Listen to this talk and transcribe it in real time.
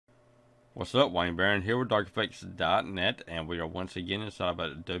What's up, Wayne Barron here with DarkEffects.net, and we are once again inside of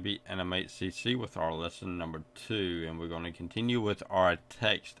Adobe Animate CC with our lesson number 2, and we're going to continue with our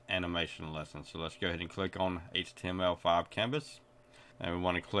text animation lesson. So let's go ahead and click on HTML5 canvas, and we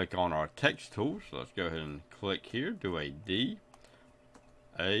want to click on our text tool. So let's go ahead and click here, do a D,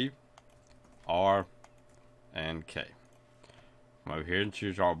 A, R, and K. Come over here and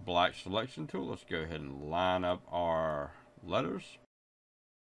choose our black selection tool. Let's go ahead and line up our letters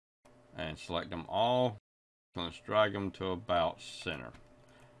and select them all. Let's drag them to about center.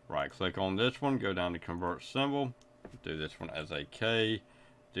 Right click on this one, go down to convert symbol, do this one as a K,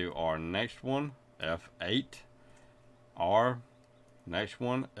 do our next one F8, R, next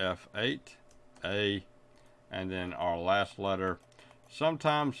one F8, A, and then our last letter.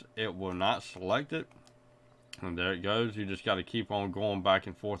 Sometimes it will not select it, and there it goes. You just got to keep on going back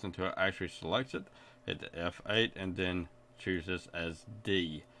and forth until it actually selects it. Hit the F8 and then choose this as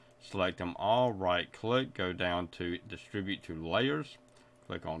D. Select them all, right click, go down to distribute to layers,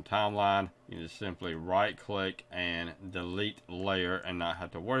 click on timeline. You just simply right click and delete layer and not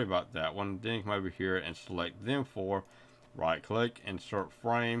have to worry about that one. Then come over here and select them four, right click, insert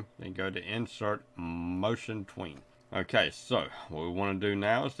frame, then go to insert motion tween. Okay, so what we want to do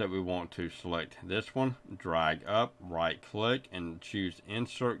now is that we want to select this one, drag up, right click, and choose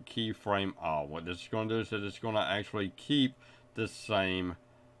insert keyframe all. What this is going to do is that it's going to actually keep the same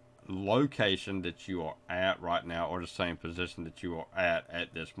location that you are at right now, or the same position that you are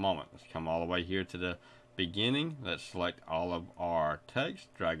at this moment. Let's come all the way here to the beginning. Let's select all of our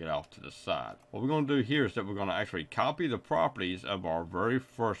text, drag it off to the side. What we're going to do here is that we're going to actually copy the properties of our very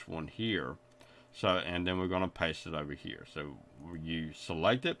first one here. And then we're going to paste it over here. So you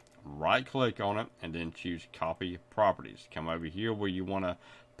select it, right click on it, and then choose copy properties. Come over here where you want to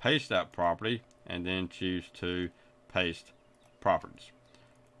paste that property, and then choose to paste properties.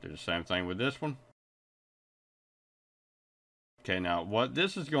 Do the same thing with this one. Okay, now what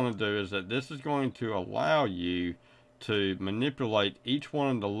this is going to do is that this is going to allow you to manipulate each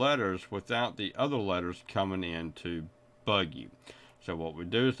one of the letters without the other letters coming in to bug you. So what we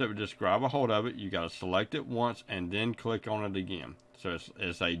do is that we just grab a hold of it. You got to select it once and then click on it again. So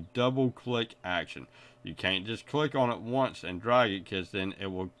it's a double click action. You can't just click on it once and drag it, because then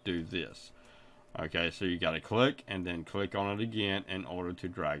it will do this. Okay, so you got to click and then click on it again in order to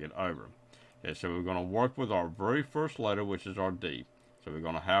drag it over. Okay, so we're going to work with our very first letter, which is our D. So we're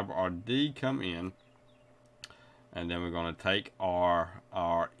going to have our D come in, and then we're going to take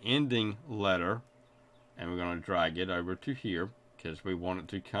our ending letter, and we're going to drag it over to here, because we want it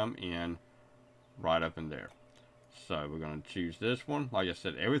to come in right up in there. So we're going to choose this one. Like I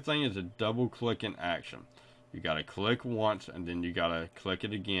said, everything is a double clicking action. You got to click once, and then you got to click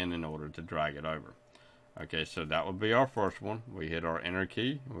it again in order to drag it over. Okay, so that would be our first one. We hit our enter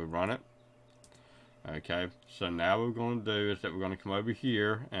key, and we run it. Okay, so now what we're going to do is that we're going to come over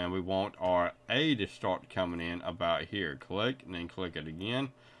here, and we want our A to start coming in about here. Click, and then click it again,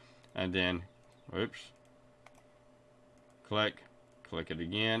 and then, oops, click it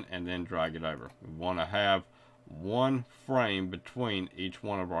again, and then drag it over. We want to have one frame between each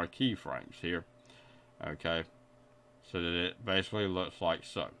one of our keyframes here. Okay, so that it basically looks like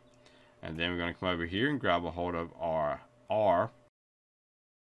so. And then we're going to come over here and grab a hold of our R.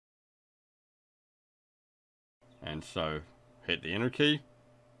 And so hit the enter key,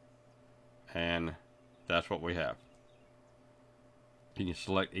 and that's what we have. You can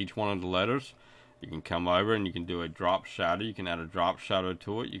select each one of the letters. You can come over and you can do a drop shadow. You can add a drop shadow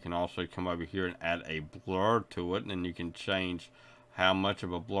to it. You can also come over here and add a blur to it, and then you can change how much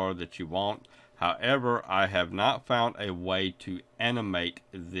of a blur that you want. However, I have not found a way to animate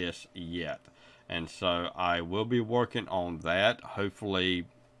this yet, and so I will be working on that hopefully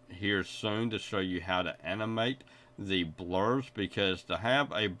here soon to show you how to animate the blurs, because to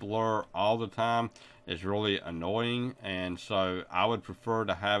have a blur all the time is really annoying, and so I would prefer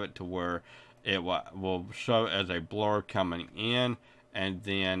to have it to where it will show as a blur coming in, and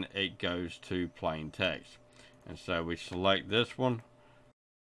then it goes to plain text. And so we select this one,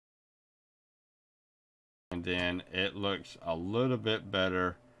 and then it looks a little bit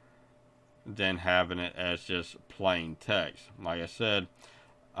better than having it as just plain text. Like I said,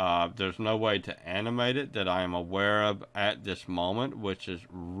 there's no way to animate it that I am aware of at this moment, which is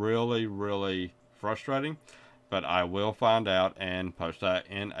really frustrating, but I will find out and post that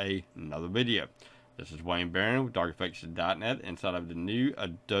in another video. This is Wayne Barron with DarkEffects.net inside of the new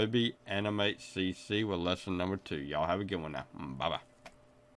Adobe Animate CC with lesson number 2. Y'all have a good one now. Bye-bye.